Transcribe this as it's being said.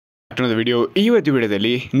To the video. ಇವತ್ತು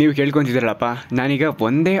ವಿಡಿಯೋದಲ್ಲಿ ನೀವು ಕೇಳ್ಕೊತಿದ್ದೀರಲ್ಲಪ್ಪ, ನಾನೀಗ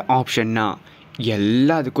ಒಂದೇ ಆಪ್ಷನ್ನ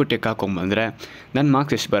ಎಲ್ಲದಕ್ಕೂ ಟಿಕ್ ಹಾಕೊಂಬಂದರೆ ನನ್ನ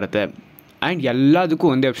ಮಾರ್ಕ್ಸ್ ಎಷ್ಟು ಬರುತ್ತೆ ಆ್ಯಂಡ್ ಎಲ್ಲದಕ್ಕೂ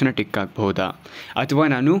ಒಂದೇ ಆಪ್ಷನ್ನ ಟಿಕ್ ಹಾಕ್ಬಹುದಾ, ಅಥವಾ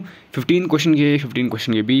ನಾನು 15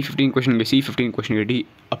 ಕ್ವಶನ್ಗೆ ಬಿ, 15 ಕ್ವಶನ್ಗೆ ಸಿ, 15 ಕ್ವಶನ್ಗೆ ಡಿ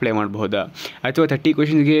ಅಪ್ಲೈ ಮಾಡಬಹುದಾ, ಅಥವಾ 30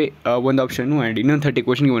 ಕ್ವಶನ್ಗೆ ಒಂದು ಆಪ್ಷನ್ನು ಆ್ಯಂಡ್ ಇನ್ನೊಂದು 30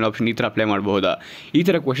 ಕ್ವಶನ್ಗೆ ಒಂದು ಆಪ್ಷನ್ ಈ ಥರ ಅಪ್ಲೈ ಮಾಡಬಹುದಾ, ಈ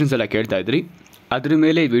ಥರ ಕ್ವಶನ್ಸ್ ಎಲ್ಲ ಕೇಳ್ತಾ ಇದ್ರಿ. ಅದ್ರ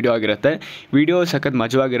ಮೇಲೆ ವಿಡಿಯೋ ಆಗಿರುತ್ತೆ. ವಿಡಿಯೋ ಸಖತ್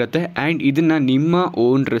ಮಜವಾಗಿರುತ್ತೆ ಆ್ಯಂಡ್ ಇದನ್ನು ನಿಮ್ಮ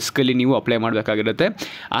ಓನ್ ರಿಸ್ಕಲ್ಲಿ ನೀವು ಅಪ್ಲೈ ಮಾಡಬೇಕಾಗಿರುತ್ತೆ.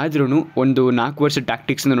 ಆದ್ರೂ ಒಂದು 4 ವರ್ಷ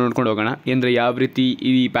ಟ್ಯಾಕ್ಟಿಕ್ಸನ್ನ ನೋಡ್ಕೊಂಡು ಹೋಗೋಣ, ಅಂದರೆ ಯಾವ ರೀತಿ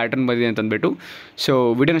ಈ ಪ್ಯಾಟರ್ನ್ ಬಂದಿದೆ ಅಂತಂದ್ಬಿಟ್ಟು. ಸೊ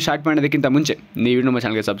ವಿಡಿಯೋನ ಸ್ಟಾರ್ಟ್ ಮಾಡೋದಕ್ಕಿಂತ ಮುಂಚೆ ನೀವು ನಮ್ಮ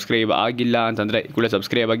ಚಾನಲ್ಗೆ ಸಬ್ಸ್ಕ್ರೈಬ್ ಆಗಿಲ್ಲ ಅಂತಂದರೆ ಕೂಡ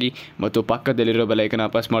ಸಬ್ಸ್ಕ್ರೈಬ್ ಆಗಿ, ಮತ್ತು ಪಕ್ಕದಲ್ಲಿರೋ ಬೆಲೈಕನ್ನ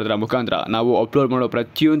ಪ್ರೆಸ್ ಮಾಡೋದ್ರ ಮುಖಾಂತರ ನಾವು ಅಪ್ಲೋಡ್ ಮಾಡೋ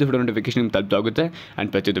ಪ್ರತಿಯೊಂದು ವಿಡಿಯೋ ನೋಟಿಫಿಕೇಶನ್ ತಲುಪಾಗುತ್ತೆ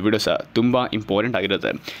ಆ್ಯಂಡ್ ಪ್ರತಿಯೊಂದು ವಿಡಿಯೋ ಸಹ ತುಂಬ ಇಂಪಾರ್ಟೆಂಟ್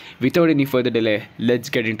ಆಗಿರುತ್ತೆ. Without any further delay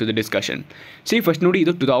let's get in to the discussion. First ನೋಡಿ,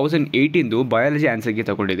 ಇದು 2018 ಬಯಾಲಜಿ ಆನ್ಸರ್ಗೆ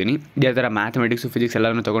ತೊಗೊಂಡಿದ್ದೀನಿ. ಇದೇ ಥರ ಮ್ಯಾಥಮೆಟಿಕ್ಸು, ಫಿಸಿಕ್ಸ್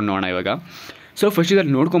ಎಲ್ಲನೂ ತೊಗೊಂಡು ನೋಡೋಣ ಇವಾಗ. ಸೊ ಫಸ್ಟ್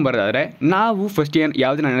ಇದರಲ್ಲಿ ನೋಡ್ಕೊಂಬರೋದಾದರೆ ನಾವು ಫಸ್ಟ್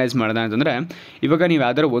ಯಾವುದನ್ನು ಅನಲೈಸ್ ಮಾಡೋಣ ಅಂತಂದರೆ, ಇವಾಗ ನೀವು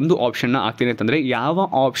ಯಾವ್ದಾರು ಒಂದು ಆಪ್ಷನ್ನ ಹಾಕ್ತೀನಿ ಅಂತಂದರೆ ಯಾವ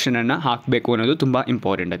ಆಪ್ಷನನ್ನು ಹಾಕಬೇಕು ಅನ್ನೋದು ತುಂಬ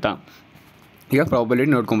ಇಂಪಾರ್ಟೆಂಟ್ ಆಯಿತಾ. ಈಗ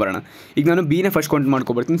ಪ್ರಾಬಬಿಲಿಟಿ ನೋಡ್ಕೊಂಬರೋಣ. ಈಗ ನಾನು ಬಿನ first count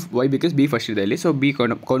ಮಾಡ್ಕೊಬರ್ತೀನಿ. Why because B first ಇದೆ ಇಲ್ಲಿ. So B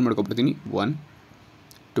count ಮಾಡ್ಕೊಬಿಡ್ತೀನಿ. 1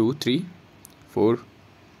 2 3 4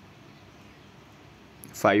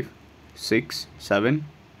 5 6 7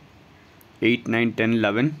 8 9 10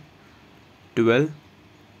 11 12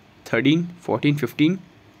 13 14 15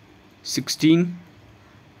 16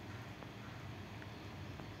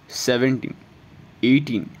 17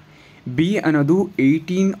 18. ಬಿ ಅನ್ನೋದು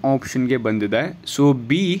 18 ಆಪ್ಷನ್ಗೆ ಬಂದಿದೆ. ಸೊ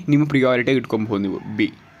ಬಿ ನಿಮ್ಮ ಪ್ರಿಯಾರಿಟಿಗೆ ಇಟ್ಕೊಬೋದು ನೀವು, ಬಿ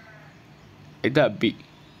ಆಯಿತಾ. ಬಿ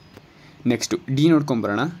ನೆಕ್ಸ್ಟು ಡಿ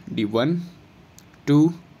ನೋಡ್ಕೊಂಬರೋಣ. ಡಿ 1 2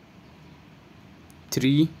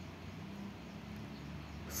 3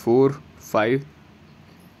 4 5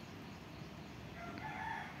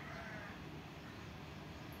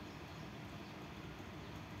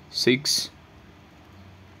 6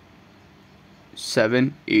 7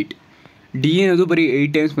 8. ಡಿ ಅನ್ನೋದು ಬರೀ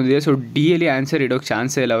 8 ಟೈಮ್ಸ್ ಬಂದಿದೆ. ಸೊ ಡಿಯಲ್ಲಿ ಆನ್ಸರ್ ಇಡೋಕ್ಕೆ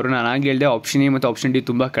ಚಾನ್ಸೇ ಇಲ್ಲ. ಅವರು ನಾನು ಆಗಿ ಹೇಳಿದೆ ಆಪ್ಷನ್ ಎ ಮತ್ತು ಆಪ್ಷನ್ ಡಿ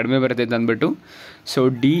ತುಂಬ ಕಡಿಮೆ ಬರುತ್ತೆ ಅಂತ ಅಂದ್ಬಿಟ್ಟು. ಸೊ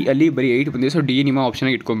ಡಿ ಅಲ್ಲಿ ಬರೀ 8 ಬಂದಿದೆ. ಸೊ ಡಿ ನಿಮ್ಮ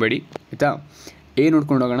ಆಪ್ಷನಾಗಿ ಇಟ್ಕೊಬೇಡಿ ಆಯಿತಾ. ಎ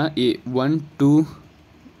ನೋಡ್ಕೊಂಡು ಹೋಗೋಣ. A 1 2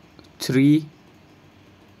 3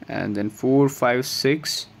 and then 4 5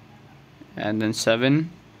 6 and then 7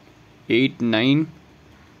 8 9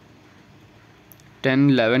 10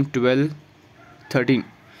 11 12 13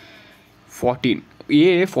 14. A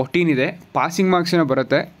 14 ಇದೆ. ಪಾಸಿಂಗ್ ಮಾರ್ಕ್ಸಿನ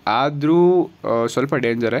ಬರುತ್ತೆ, ಆದರೂ ಸ್ವಲ್ಪ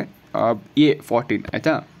ಡೇಂಜರೇ. ಎ 14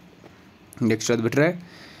 ಆಯಿತಾ. ನೆಕ್ಸ್ಟ್ ಅದು ಬಿಟ್ಟರೆ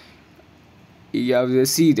ಯಾವುದೇ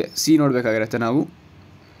ಸಿ ಇದೆ. ಸಿ ನೋಡಬೇಕಾಗಿರುತ್ತೆ ನಾವು.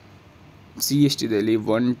 ಸಿ ಎಷ್ಟಿದೆ ಇಲ್ಲಿ?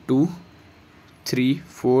 1 2 3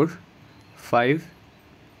 4 5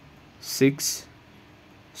 6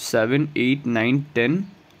 7 8 9 10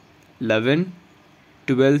 11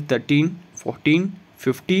 12 13 14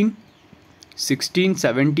 15 16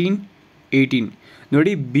 17 18.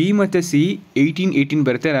 ನೋಡಿ, ಬಿ ಮತ್ತು ಸಿ 18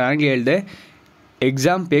 ಬರುತ್ತೆ. ನಾನು ಹೇಳಿದೆ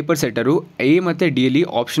ಎಕ್ಸಾಮ್ ಪೇಪರ್ ಸೆಟ್ಟರು ಎ ಮತ್ತು ಡಿಯಲ್ಲಿ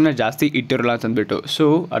ಆಪ್ಷನ್ನ ಜಾಸ್ತಿ ಇಟ್ಟಿರೋಲ್ಲ ಅಂತಂದ್ಬಿಟ್ಟು. ಸೊ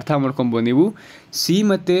ಅರ್ಥ ಮಾಡ್ಕೊಬೋದು ನೀವು. ಸಿ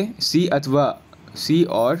ಮತ್ತು ಸಿ ಅಥವಾ ಸಿ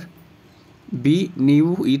ಆರ್ ಬಿ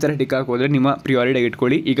ನೀವು ಈ ಥರ ಟಿಕ್ ಹಾಕೋದ್ರೆ ನಿಮ್ಮ ಪ್ರಿಯಾರಿಟಿಯಾಗಿ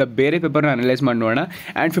ಇಟ್ಕೊಳ್ಳಿ. ಈಗ ಬೇರೆ ಪೇಪರ್ನ ಅನಲೈಸ್ ಮಾಡಿ ನೋಡೋಣ.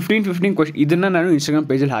 ಆ್ಯಂಡ್ 15 ಕ್ವಶನ್ ಇದನ್ನು ನಾನು ಇನ್ಸ್ಟಾಗ್ರಾಮ್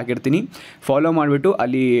ಪೇಜಲ್ಲಿ ಹಾಕಿರ್ತೀನಿ, ಫಾಲೋ ಮಾಡಿಬಿಟ್ಟು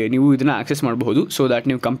ಅಲ್ಲಿ ನೀವು ಇದನ್ನು ಆಕ್ಸೆಸ್ ಮಾಡಬಹುದು. ಸೊ ದ್ಯಾಟ್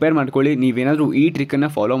ನೀವು ಕಂಪೇರ್ ಮಾಡ್ಕೊಳ್ಳಿ. ನೀವೇನಾದರೂ ಈ ಟ್ರಿಕ್ಕನ್ನು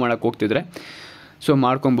ಫಾಲೋ ಮಾಡೋಕ್ಕೆ ಹೋಗ್ತಿದ್ರೆ ಸೊ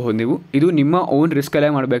ಮಾಡ್ಕೊಬಹುದು ನೀವು. ಇದು ನಿಮ್ಮ ಓನ್ ರಿಸ್ಕಲ್ಲೇ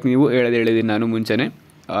ಮಾಡಬೇಕು. ನೀವು ಹೇಳಿದ್ದೀನಿ ನಾನು ಮುಂಚೆನೇ,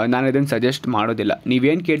 ನಾನು ಇದನ್ನು ಸಜೆಸ್ಟ್ ಮಾಡೋದಿಲ್ಲ.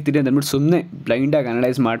 ನೀವೇನು ಕೇಳ್ತೀರಿ ಅಂತ ಅಂದ್ಬಿಟ್ಟು ಸುಮ್ಮನೆ ಬ್ಲೈಂಡಾಗಿ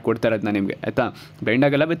ಅನಲೈಸ್ ಮಾಡಿಕೊಡ್ತಾರದು ನಾನು ನಿಮಗೆ ಆಯಿತಾ.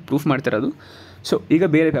 ಬ್ಲೈಂಡಾಗೆಲ್ಲ ವಿತ್ ಪ್ರೂಫ್ ಮಾಡ್ತಿರೋದು. ಸೊ ಈಗ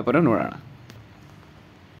ಬೇರೆ ಪೇಪರ್ನ ನೋಡೋಣ.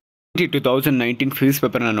 2019 ಫಿಸಿಕ್ಸ್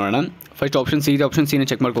ಪೇಪರ್ನ ನೋಡೋಣ. ಫಸ್ಟ್ ಆಪ್ಷನ್ ಸಿ ಇದೆ. ಆಪ್ಷನ್ ಸಿನ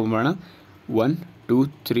ಚೆಕ್ ಮಾಡ್ಕೊಂಬೋಣ. 1 2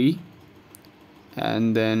 3 ಆ್ಯಂಡ್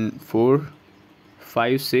ದೆನ್ 4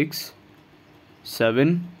 5 6 7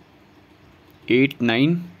 8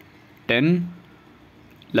 9 10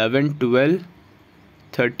 11 12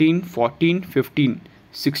 13 14 15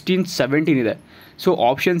 16 17 ಇದೆ. ಸೊ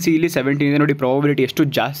ಆಪ್ಷನ್ ಸಿ ಇಲ್ಲಿ 17 ಇದೆ. ನೋಡಿ, ಪ್ರಾಬಬಿಲಿಟಿ ಎಷ್ಟು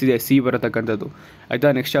ಜಾಸ್ತಿ ಇದೆ ಸಿ ಬರತಕ್ಕಂಥದ್ದು ಆಯಿತಾ.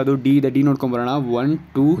 ನೆಕ್ಸ್ಟ್ ಅದು ಡಿ ಇದೆ. ಡಿ ನೋಡ್ಕೊಂಬರೋಣ. 1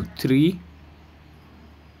 2 3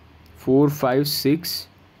 4 5 6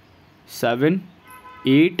 7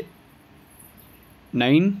 8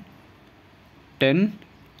 9 10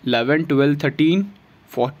 11 12 13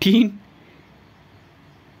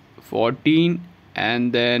 14 ಆ್ಯಂಡ್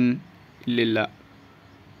ದೆನ್ ಇಲ್ಲಿಲ್ಲ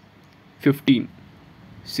 15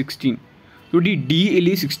 16. ನೋಡಿ, ಡಿ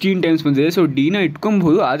ಇಲ್ಲಿ 16 ಟೈಮ್ಸ್ ಬಂದಿದೆ. ಸೊ ಡಿನ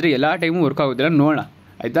ಇಟ್ಕೊಬಹುದು, ಆದರೆ ಎಲ್ಲ ಟೈಮು ವರ್ಕ್ ಆಗೋದಿಲ್ಲ. ನೋಡೋಣ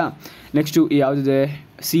ಆಯಿತಾ. ನೆಕ್ಸ್ಟು ಯಾವುದಿದೆ?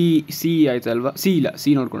 ಸಿ ಆಯ್ತಲ್ವಾ? ಸಿ ಇಲ್ಲ. ಸಿ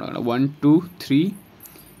ನೋಡ್ಕೊಂಡು ಹೋಗೋಣ. 1 2 3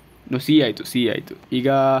 ಸಿ ಆಯಿತು. ಈಗ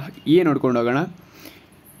ಎ ನೋಡ್ಕೊಂಡು ಹೋಗೋಣ.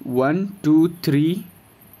 1 2 3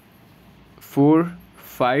 4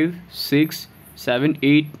 5 6 7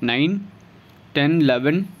 8 9 10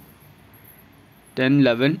 11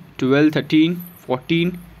 12 13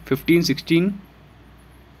 14 15 16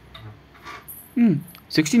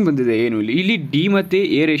 16 ಬಂದಿದೆ, ಏನು ಇಲ್ಲಿ ಡಿ ಮತ್ತು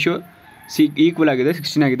ಎ ರೇಷಿಯೋ ಸಿ ಈಕ್ವಲ್ ಆಗಿದೆ,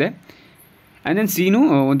 16 ಆಗಿದೆ. ಆ್ಯಂಡ್ ದೆನ್ ಸಿನೂ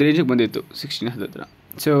ಒಂದು ರೇಂಜಿಗೆ ಬಂದಿತ್ತು 16 ಹತ್ತಿರ.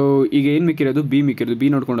 ಸೊ ಈಗ ಏನು ಮಿಕ್ಕಿರೋದು, ಬಿ ಮಿಕ್ಕಿರೋದು. ಬಿ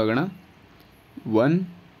ನೋಡ್ಕೊಂಡು ಹೋಗೋಣ. 1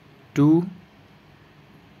 2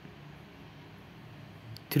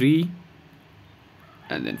 3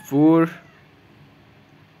 ಆ್ಯಂಡ್ ದೆನ್ 4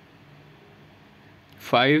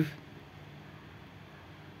 5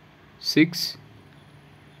 6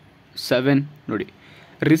 7 ನೋಡಿ,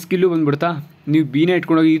 ರಿಸ್ಕ್ ಇಲ್ಲೂ ಬಂದುಬಿಡ್ತಾ. ನೀವು ಬಿನೇ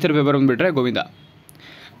ಇಟ್ಕೊಂಡೋಗಿ ಈ ಥರ ಪೇಪರ್ ಬಂದುಬಿಟ್ರೆ ಗೋವಿಂದ.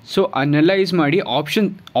 ಸೊ ಅನಲೈಸ್ ಮಾಡಿ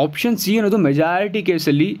ಆಪ್ಷನ್ ಸಿ ಅನ್ನೋದು ಮೆಜಾರಿಟಿ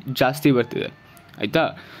ಕೇಸಲ್ಲಿ ಜಾಸ್ತಿ ಬರ್ತಿದೆ, ಆಯಿತಾ.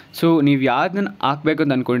 ಸೊ ನೀವು ಯಾವ್ದನ್ನ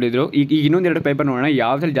ಹಾಕ್ಬೇಕಂತ ಅಂದ್ಕೊಂಡಿದ್ರು, ಈಗ ಇನ್ನೊಂದೆರಡು ಪೇಪರ್ ನೋಡೋಣ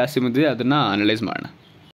ಯಾವುದ್ರಲ್ಲಿ ಜಾಸ್ತಿ ಬಂದಿದೆ ಅದನ್ನು ಅನಲೈಸ್ ಮಾಡೋಣ.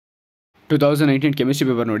 2019 ಕೆಮಿಸ್ಟ್ರಿ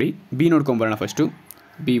ಪೇಪರ್ ನೋಡಿ. ಬಿ ನೋಡ್ಕೊಂಬರೋಣ first.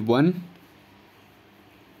 B 1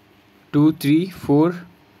 2 3 4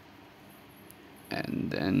 and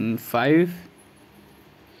then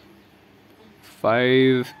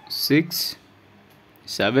 5 6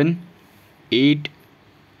 7 8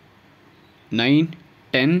 9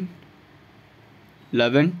 10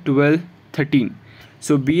 11 12 13.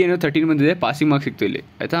 So B ಏನೋ 13 ಬಂದಿದೆ, ಪಾಸಿಂಗ್ ಮಾರ್ಕ್ಸ್ ಸಿಕ್ತು ಇಲ್ಲಿ,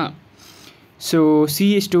 ಆಯಿತಾ. ಸೊ ಸಿ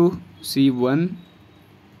ಎಷ್ಟು, ಸಿ 1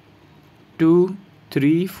 2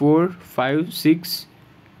 3 4 5 6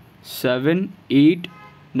 7 8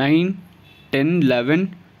 9 10 11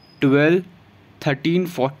 12 13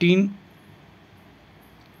 14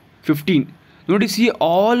 15 ನೋಡಿ. ಸಿ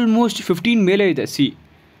ಆಲ್ಮೋಸ್ಟ್ 15 ಮೇಲೆ ಇದೆ ಸಿ.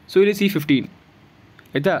 ಸೊ ಇಲ್ಲಿ ಸಿ 15,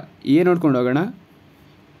 ಆಯಿತಾ. ಎ ನೋಡ್ಕೊಂಡು ಹೋಗೋಣ.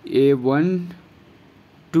 A 1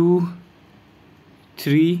 2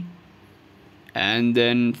 3 and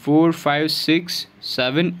then 4 5 6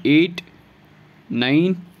 7 8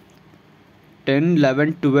 9 10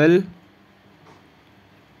 11 12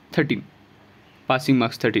 13, passing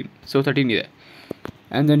marks 13. So 13 ಇದೆ.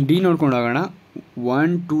 ಆ್ಯಂಡ್ ದೆನ್ ಡಿ ನೋಡ್ಕೊಂಡು ಹೋಗೋಣ.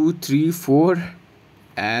 1 2 3 4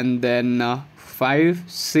 ಆ್ಯಂಡ್ ದೆನ್ 5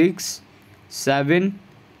 6 7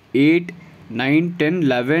 8 9 10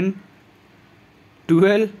 11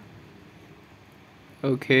 12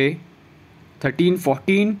 ಓಕೆ 13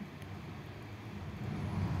 14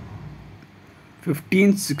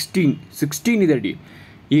 15 16 ಇದೆ ಡಿ.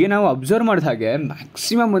 ಈಗ ನಾವು ಅಬ್ಸರ್ವ್ ಮಾಡಿದ ಹಾಗೆ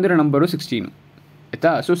ಮ್ಯಾಕ್ಸಿಮಮ್ ಬಂದಿರೋ ನಂಬರು 16,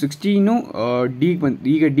 ಆಯಿತಾ. ಸೊ 16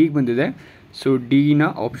 ಈಗ ಡಿಗೆ ಬಂದಿದೆ. ಸೊ ಡಿನ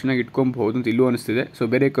ಆಪ್ಷನಾಗಿ ಇಟ್ಕೊಬಹುದು ಅಂತ ಇಲ್ಲೂ ಅನಿಸ್ತಿದೆ. ಸೊ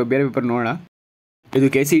ಬೇರೆ ಪೇಪರ್ ನೋಡೋಣ. ಇದು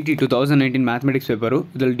Kcet 2019 ಮ್ಯಾಥಮೆಟಿಕ್ಸ್ ಪೇಪರು.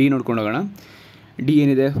 ಇದರಲ್ಲಿ ಡಿ ನೋಡ್ಕೊಂಡು ಹೋಗೋಣ. ಡಿ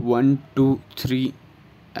ಏನಿದೆ 1 2 3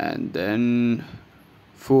 ಆ್ಯಂಡ್ ದೆನ್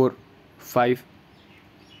 4 5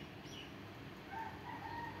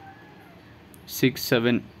 6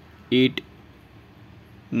 7 8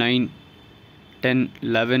 9 10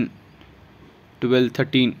 11 12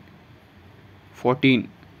 13 14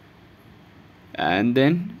 ಆ್ಯಂಡ್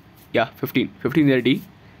ದೆನ್ 15 ಇದೆ ಡಿ.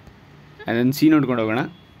 ಆ್ಯಂಡ್ ದೆನ್ ಸಿ ನೋಡ್ಕೊಂಡು ಹೋಗೋಣ.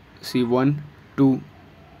 ಸಿ 1 2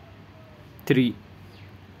 3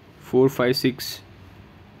 4 5 6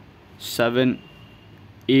 7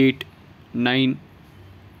 8 9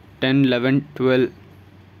 10 11 12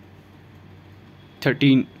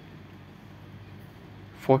 13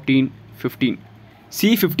 14 15. ಸಿ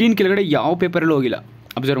 15 ಕೆಳಗಡೆ ಯಾವ ಪೇಪರಲ್ಲೂ ಹೋಗಿಲ್ಲ,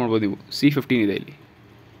 ಅಬ್ಸರ್ವ್ ಮಾಡ್ಬೋದು ನೀವು. ಸಿ 15 ಇದೆ ಇಲ್ಲಿ,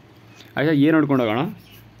 ಆಯಿತಾ. ಏನು ನೋಡ್ಕೊಂಡು ಹೋಗೋಣ.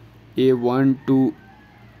 ಎ 1 2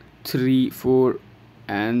 3 4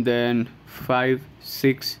 ಆ್ಯಂಡ್ ದೆನ್ 5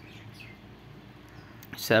 6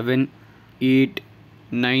 7 8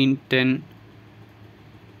 9 10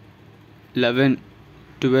 11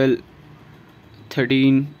 12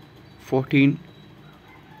 13 14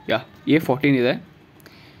 ಎ 14 ಇದೆ.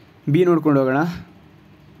 ಬಿ ನೋಡ್ಕೊಂಡು ಹೋಗೋಣ.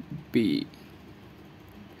 ಬಿ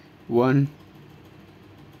 1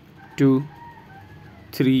 2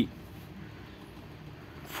 3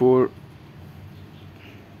 4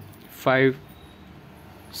 5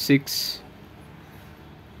 6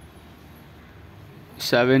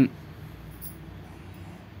 7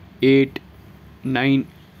 8 9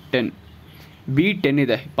 10. ಬಿ 10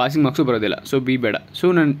 ಇದೆ, ಪಾಸಿಂಗ್ ಮಾರ್ಕ್ಸು ಬರೋದಿಲ್ಲ. ಸೊ ಬಿ ಬೇಡ. ಸೊ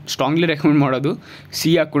ನಾನು ಸ್ಟ್ರಾಂಗ್ಲಿ ರೆಕಮೆಂಡ್ ಮಾಡೋದು ಸಿ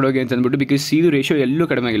ಹಾಕ್ಕೊಂಡೋಗಿ ಅಂತ ಅಂದ್ಬಿಟ್ಟು, ಬಿಕಾಸ್ ಸಿದು ರೇಷಿಯೋ ಎಲ್ಲೂ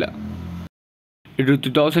ಕಡಿಮೆ ಆಗಿಲ್ಲ. ಇದು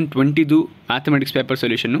 2020 ಮ್ಯಾಥಮೆಟಿಕ್ಸ್ ಪೇಪರ್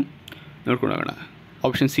ಸೊಲ್ಯೂಷನ್ನು ನೋಡ್ಕೊಂಡು ಹೋಗೋಣ.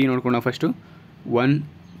 ಆಪ್ಷನ್ ಸಿ ನೋಡ್ಕೊಳ್ಳೋಣ ಫಸ್ಟು. 1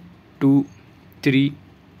 2 3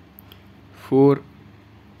 4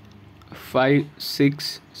 5 6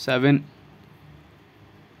 7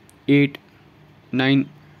 8 9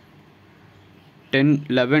 10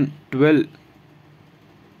 11 12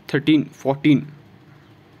 13 14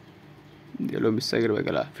 ಎಲ್ಲೋ ಮಿಸ್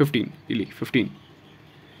ಆಗಿರಬೇಕಲ್ಲ, 15 ಇಲ್ಲಿ 15,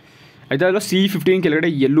 ಆಯಿತಾ. ಅಲ್ವಾ ಸಿ 15 ಕೆಳಗಡೆ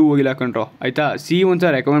ಎಲ್ಲೂ ಹೋಗಿಲ್ಲ ಕಣ್ರೋ, ಆಯಿತಾ. ಸಿ ಒಂದ್ಸಲ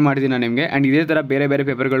ರೆಕಮೆಂಡ್ ಮಾಡಿದ್ದೀನಿ ನಾನು ನಿಮಗೆ. ಆ್ಯಂಡ್ ಇದೇ ಥರ ಬೇರೆ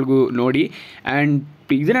ಪೇಪರ್ಗಳಿಗೂ ನೋಡಿ. ಆ್ಯಂಡ್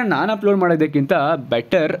ಇದನ್ನು ನಾನು ಅಪ್ಲೋಡ್ ಮಾಡೋದಕ್ಕಿಂತ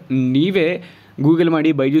ಬೆಟರ್ ನೀವೇ ಗೂಗಲ್ ಮಾಡಿ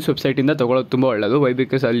ಬೈಜೂಸ್ ವೆಬ್ಸೈಟಿಂದ ತೊಗೊಳೋದು ತುಂಬ ಒಳ್ಳೆಯದು. ವೈ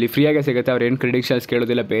ಬಿಕಾಸ್ ಅಲ್ಲಿ ಫ್ರೀಯಾಗೇ ಸಿಗುತ್ತೆ. ಅವ್ರು ಏನು ಕ್ರೆಡೆನ್ಷಿಯಲ್ಸ್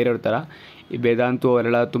ಕೇಳೋದಿಲ್ಲ ಬೇರೆಯವ್ರ ಥರ. ಈ ವೇದಾಂತು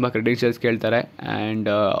ಅವರೆಲ್ಲ ತುಂಬ ಕ್ರೆಡೆನ್ಷಿಯಲ್ಸ್ ಕೇಳ್ತಾರೆ. ಆ್ಯಂಡ್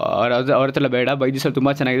ಅವ್ರ ಹತ್ರ ಬೇಡ, ಬೈಜೂಸಲ್ಲಿ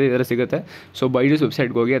ತುಂಬ ಚೆನ್ನಾಗಿದೆ, ಇದರ ಸಿಗುತ್ತೆ. ಸೊ ಬೈಜೂಸ್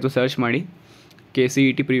ವೆಬ್ಸೈಟ್ಗೆ ಹೋಗಿ ಅಥವಾ ಸರ್ಚ್ ಮಾಡಿ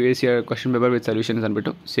KCET previous year question paper with solutions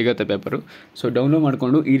ಅಂದ್ಬಿಟ್ಟು ಸಿಗುತ್ತೆ ಪೇಪರು. ಸೊ ಡೌನ್ಲೋಡ್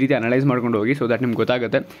ಮಾಡಿಕೊಂಡು ಈ ರೀತಿ ಅನಲೈಸ್ ಮಾಡ್ಕೊಂಡು ಹೋಗಿ, ಸೊ ದಟ್ ನಿಮ್ಗೆ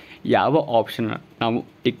ಗೊತ್ತಾಗುತ್ತೆ ಯಾವ ಆಪ್ಷನ್ ನಾವು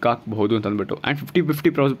ಟಿಕ್ ಹಾಕ್ಬಹುದು ಅಂತ ಅಂದ್ಬಿಟ್ಟು. ಆ್ಯಂಡ್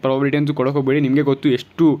 50-50 ಪ್ರಾಬಬಿಲಿಟಿ ಅಂತೂ ಕೊಡೋಕೆ ಹೋಗಬೇಡಿ. ನಿಮಗೆ ಗೊತ್ತು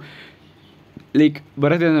ಎಷ್ಟು ಲೈಕ್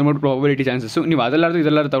ಬರುತ್ತೆ ಅಂದ್ಬಿಟ್ಟು ಪ್ರಾಬಬಿಲಿಟಿ ಚಾನ್ಸಸ್ಸು. ನೀವು ಅದೆಲ್ಲಾರ್ದು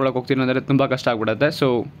ಇದೆಲ್ಲಾರು ತೊಗೊಳಕ್ಕೆ ಹೋಗ್ತೀನಿ ಅಂದರೆ ತುಂಬ ಕಷ್ಟ ಆಗ್ಬಿಡುತ್ತೆ. So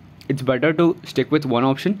it's better to stick with one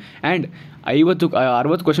option. And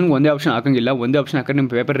 60 ಕ್ವಶನ್ಗೆ ಒಂದೇ ಆಪ್ಷನ್ ಹಾಕೋಂಗಿಲ್ಲ. ಒಂದೇ ಆಪ್ಷನ್ ಹಾಕಿದ್ರೆ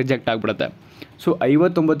ನಿಮ್ಮ ಪೇಪರ್ ರಿಜೆಕ್ಟ್ ಆಗಿಬಿಡುತ್ತೆ. ಸೊ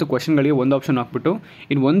 59 ಕ್ವಶನ್ಗಳಿಗೆ ಒಂದು ಆಪ್ಷನ್ ಹಾಕ್ಬಿಟ್ಟು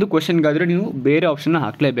ಇನ್ನು ಒಂದು ಕ್ವಶನ್ಗಾದರೆ ನೀವು ಬೇರೆ ಆಪ್ಷನ್ನ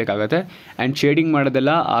ಹಾಕಲೇಬೇಕಾಗತ್ತೆ. ಆ್ಯಂಡ್ ಶೇಡಿಂಗ್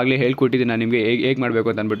ಮಾಡೋದೆಲ್ಲ ಆಗಲೇ ಹೇಳ್ಕೊಟ್ಟಿದ್ದೀನಿ ನಾನು ನಿಮಗೆ ಹೇಗೆ ಮಾಡಬೇಕು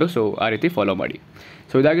ಅಂತ ಅಂದ್ಬಿಟ್ಟು. ಸೊ ಆ ರೀತಿ ಫಾಲೋ ಮಾಡಿ.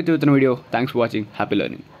 ಸೊ ಇದಾಗಿತ್ತು ಇವತ್ತಿನ video. Thanks for watching. Happy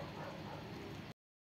learning.